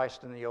of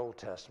Christ in the Old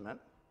Testament.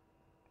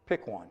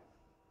 Pick one.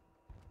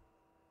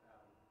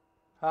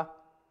 Huh?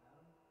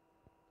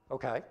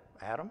 Okay,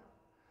 Adam,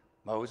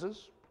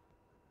 Moses,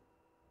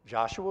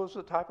 Joshua was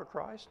the type of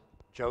Christ,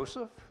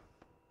 Joseph.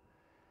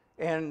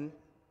 And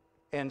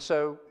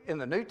so in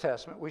the New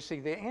Testament, we see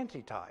the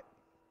antitype.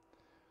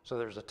 So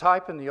there's a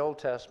type in the Old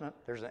Testament,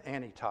 there's an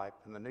antitype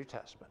in the New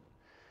Testament.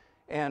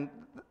 And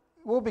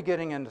we'll be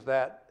getting into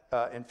that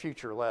in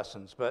future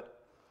lessons, but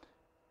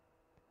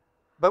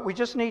we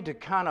just need to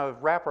kind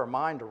of wrap our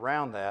mind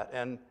around that.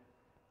 And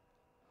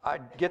I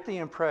get the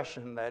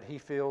impression that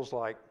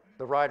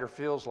the writer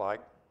feels like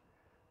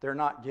they're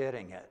not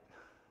getting it.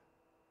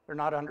 They're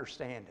not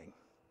understanding.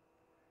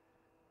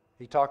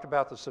 He talked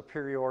about the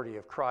superiority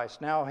of Christ.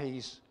 Now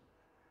he's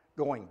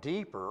going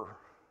deeper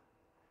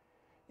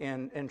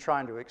in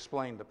trying to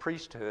explain the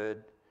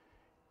priesthood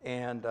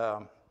and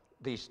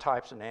these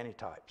types and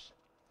antitypes.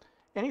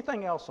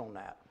 Anything else on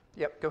that?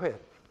 Yep, go ahead.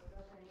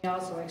 He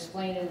also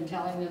explained it and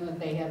telling them that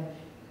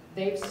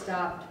they've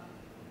stopped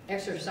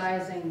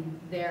exercising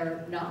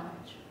their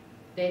knowledge.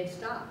 They'd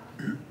stopped.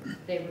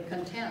 They were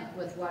content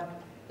with what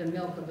the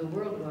milk of the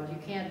world was.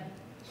 You can't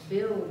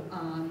build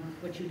on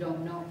what you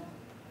don't know.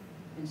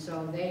 And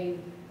so they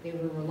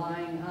were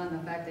relying on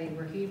the fact they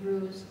were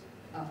Hebrews,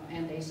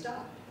 and they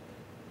stopped.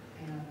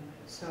 And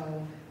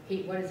so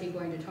what is he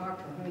going to talk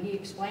to them? I mean, he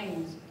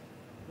explains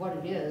what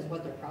it is,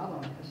 what their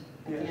problem is.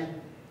 I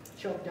can't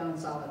choke down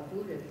solid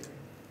food if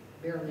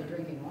you're barely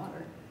drinking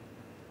water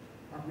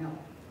or milk.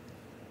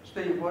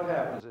 Steve, what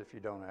happens if you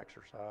don't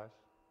exercise?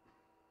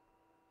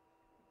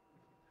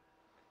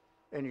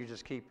 And you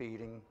just keep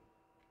eating?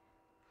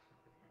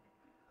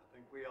 I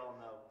think we all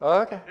know.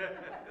 Okay.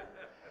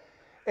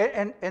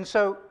 And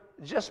so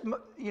just,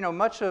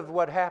 much of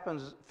what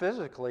happens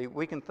physically,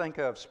 we can think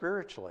of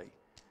spiritually.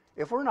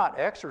 If we're not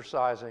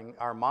exercising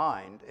our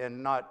mind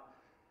and not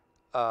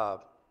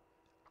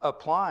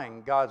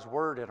applying God's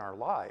Word in our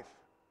life,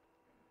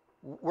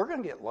 we're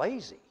going to get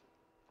lazy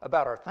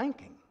about our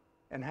thinking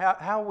and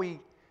how we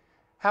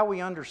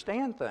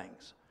understand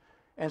things.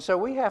 And so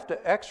we have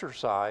to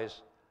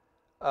exercise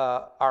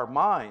our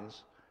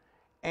minds.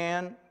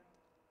 And,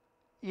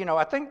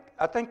 I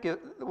think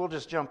we'll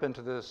just jump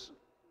into this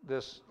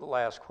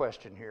last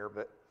question here,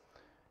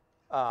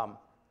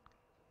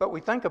 but we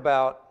think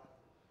about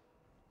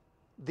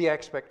the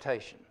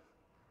expectation.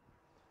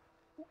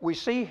 We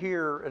see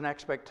here an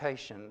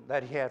expectation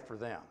that he had for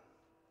them.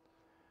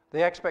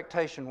 The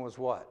expectation was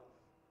what?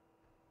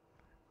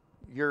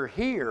 You're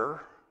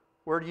here,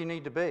 where do you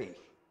need to be?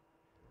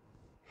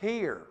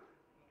 Here.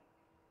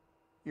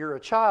 You're a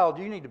child,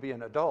 you need to be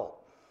an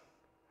adult.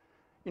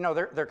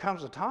 There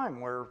comes a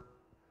time where,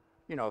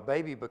 a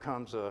baby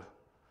becomes a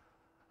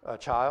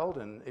child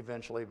and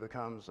eventually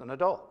becomes an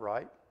adult,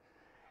 right?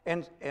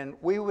 And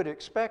we would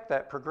expect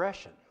that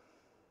progression.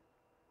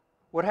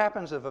 What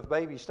happens if a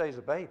baby stays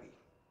a baby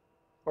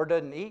or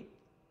doesn't eat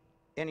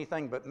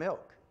anything but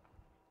milk?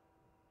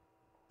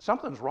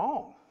 Something's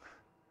wrong.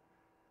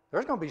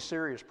 There's going to be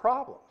serious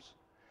problems.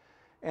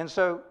 And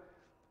so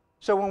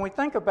when we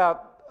think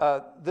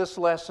about this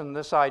lesson,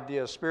 this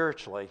idea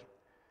spiritually,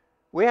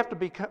 we have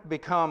to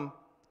become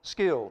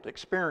skilled,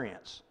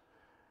 experienced.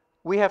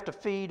 We have to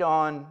feed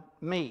on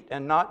meat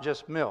and not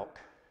just milk.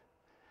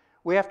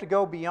 We have to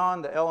go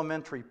beyond the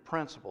elementary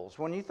principles.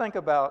 When you think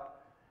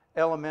about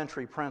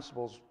elementary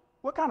principles,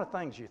 what kind of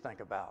things you think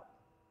about?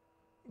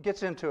 It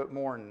gets into it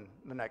more in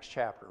the next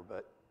chapter,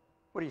 but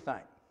what do you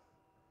think?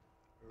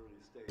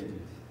 Early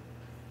stages.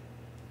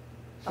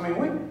 I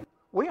mean,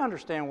 we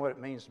understand what it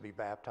means to be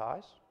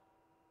baptized.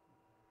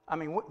 I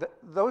mean,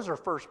 those are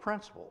first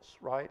principles,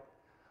 right?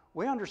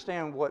 We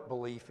understand what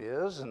belief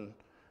is and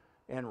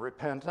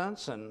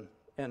repentance and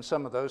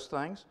some of those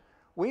things.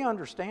 We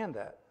understand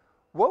that.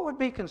 What would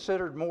be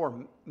considered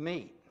more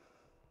meat?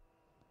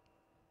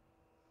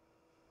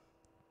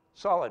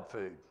 Solid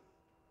food.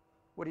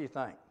 What do you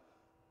think?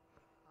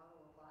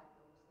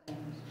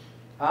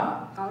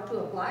 Huh? How to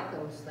apply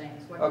those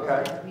things. What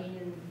Okay. does that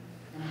mean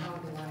and how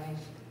do I,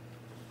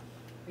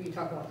 are you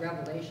talking about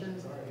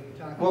Revelations or are you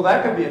talking? Well,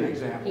 that could be an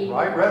example, He-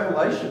 right?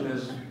 Revelation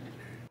is,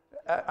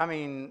 I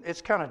mean,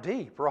 it's kind of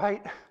deep,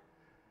 right?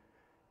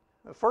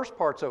 The first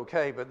part's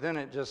okay, but then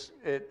it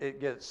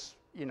gets,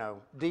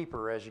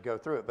 deeper as you go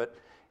through it. But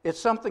it's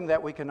something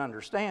that we can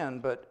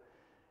understand, but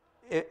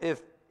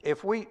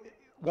if we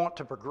want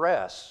to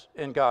progress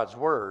in God's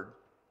Word,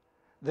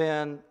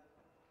 then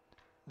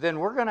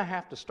we're going to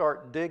have to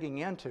start digging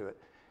into it.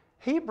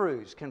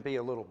 Hebrews can be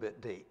a little bit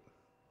deep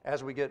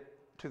as we get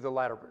to the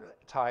latter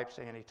types,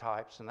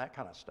 antitypes, and that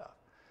kind of stuff.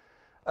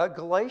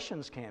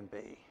 Galatians can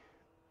be.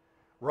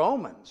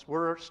 Romans,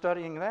 we're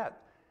studying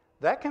that.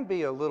 That can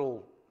be a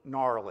little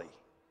gnarly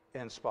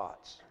in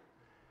spots.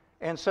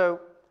 And so,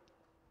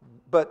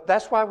 but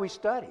that's why we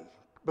study,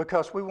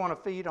 because we want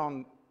to feed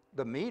on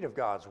the meat of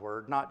God's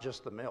Word, not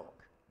just the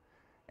milk.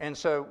 And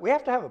so we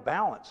have to have a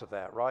balance of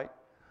that, right?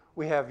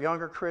 We have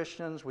younger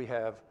Christians, we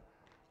have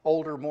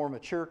older, more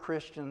mature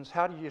Christians.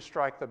 How do you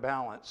strike the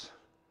balance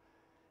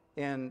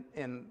in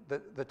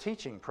the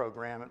teaching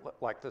program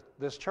like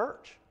this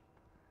church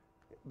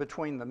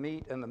between the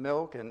meat and the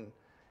milk and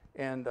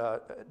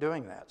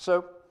doing that?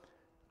 So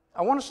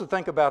I want us to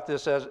think about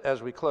this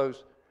as we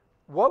close.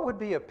 What would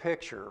be a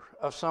picture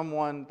of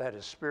someone that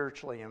is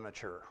spiritually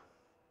immature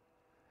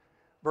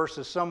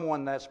versus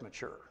someone that's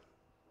mature?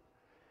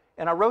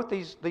 And I wrote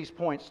these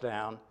points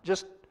down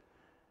just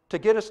to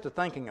get us to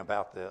thinking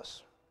about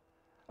this.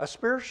 A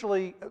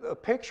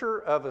picture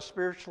of a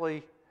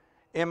spiritually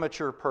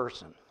immature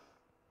person.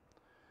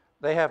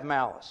 They have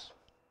malice.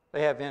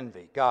 They have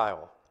envy,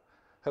 guile,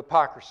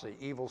 hypocrisy,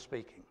 evil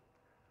speaking.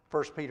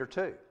 1 Peter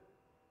 2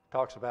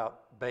 talks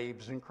about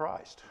babes in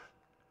Christ.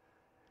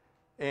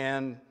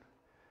 And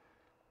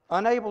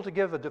unable to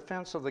give a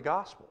defense of the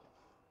gospel.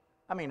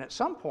 I mean, at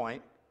some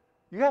point,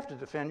 you have to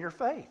defend your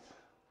faith.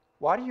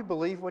 Why do you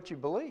believe what you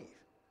believe?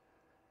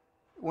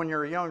 When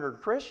you're a younger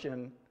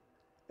Christian,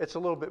 it's a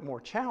little bit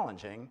more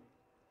challenging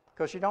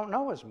because you don't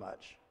know as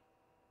much.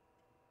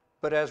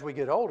 But as we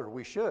get older,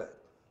 we should.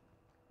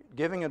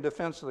 Giving a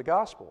defense of the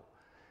gospel.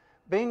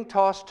 Being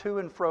tossed to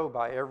and fro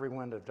by every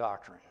wind of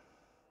doctrine.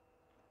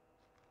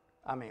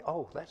 I mean,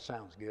 oh, that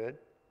sounds good.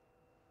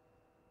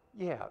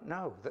 Yeah,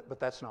 no, but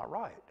that's not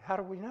right. How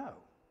do we know?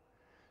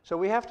 So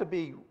we have to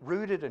be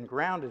rooted and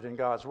grounded in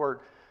God's Word.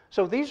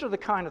 So these are the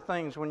kind of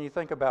things when you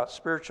think about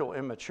spiritual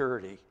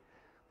immaturity,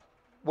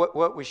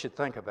 what we should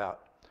think about.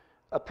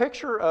 A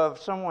picture of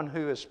someone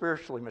who is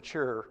spiritually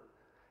mature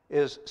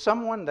is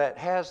someone that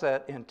has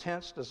that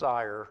intense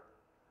desire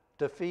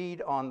to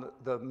feed on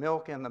the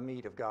milk and the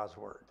meat of God's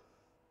Word.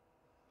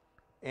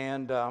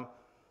 And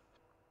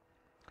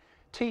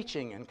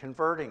teaching and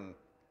converting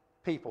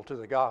people to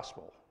the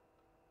gospel.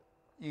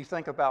 You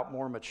think about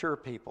more mature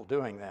people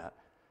doing that.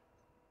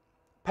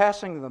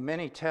 Passing the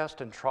many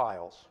tests and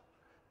trials,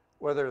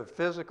 whether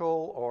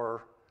physical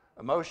or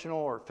emotional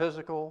or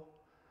physical,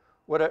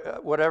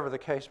 whatever the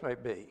case may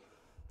be.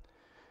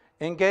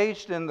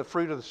 Engaged in the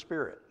fruit of the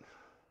Spirit.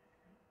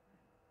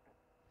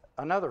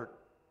 Another,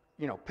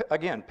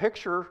 again,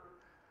 picture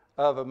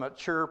of a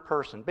mature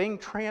person being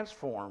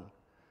transformed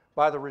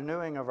by the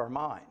renewing of our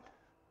mind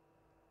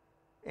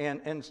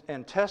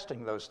and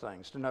testing those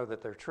things to know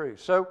that they're true.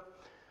 So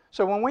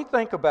when we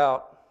think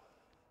about,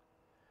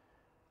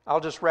 I'll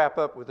just wrap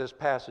up with this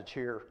passage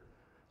here,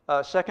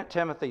 2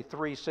 Timothy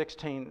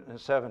 3:16 and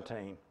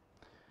 17.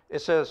 It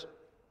says,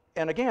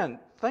 and again,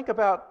 think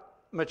about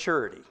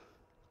maturity.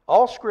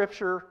 All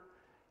Scripture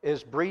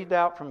is breathed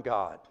out from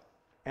God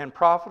and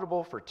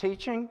profitable for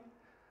teaching,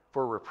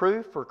 for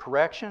reproof, for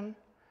correction,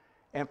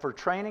 and for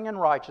training in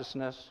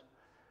righteousness,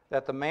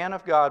 that the man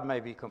of God may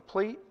be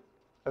complete,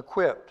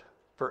 equipped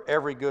for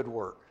every good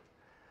work.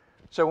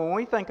 So when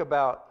we think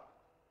about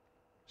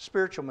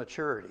spiritual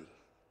maturity,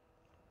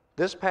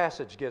 this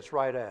passage gets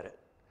right at it.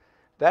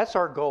 That's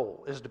our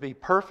goal, is to be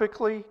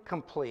perfectly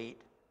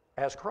complete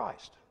as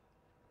Christ.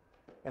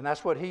 And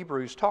that's what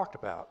Hebrews talked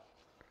about,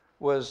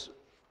 was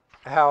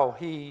how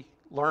he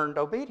learned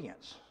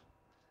obedience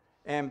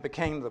and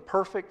became the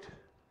perfect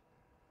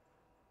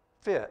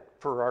fit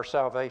for our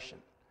salvation.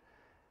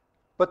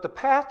 But the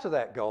path to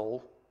that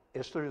goal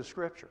is through the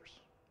Scriptures,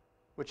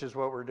 which is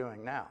what we're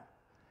doing now.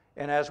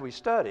 And as we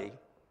study,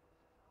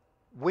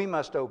 we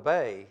must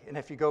obey. And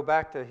if you go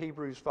back to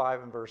Hebrews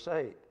 5 and verse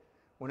 8,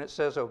 when it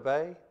says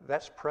obey,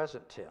 that's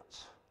present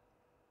tense.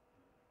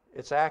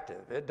 It's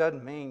active. It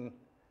doesn't mean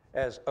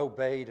as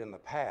obeyed in the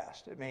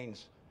past. It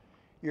means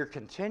you're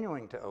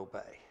continuing to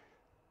obey.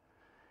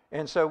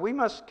 And so we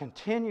must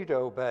continue to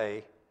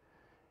obey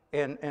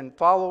and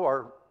follow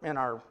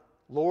our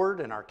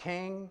Lord and our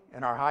King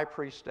and our high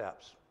priest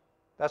steps.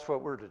 That's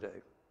what we're to do.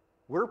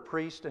 We're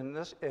priests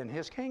in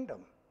his kingdom.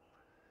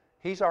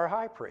 He's our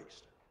high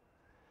priest.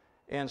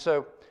 And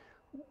so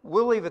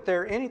we'll leave it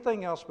there.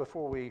 Anything else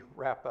before we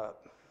wrap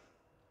up?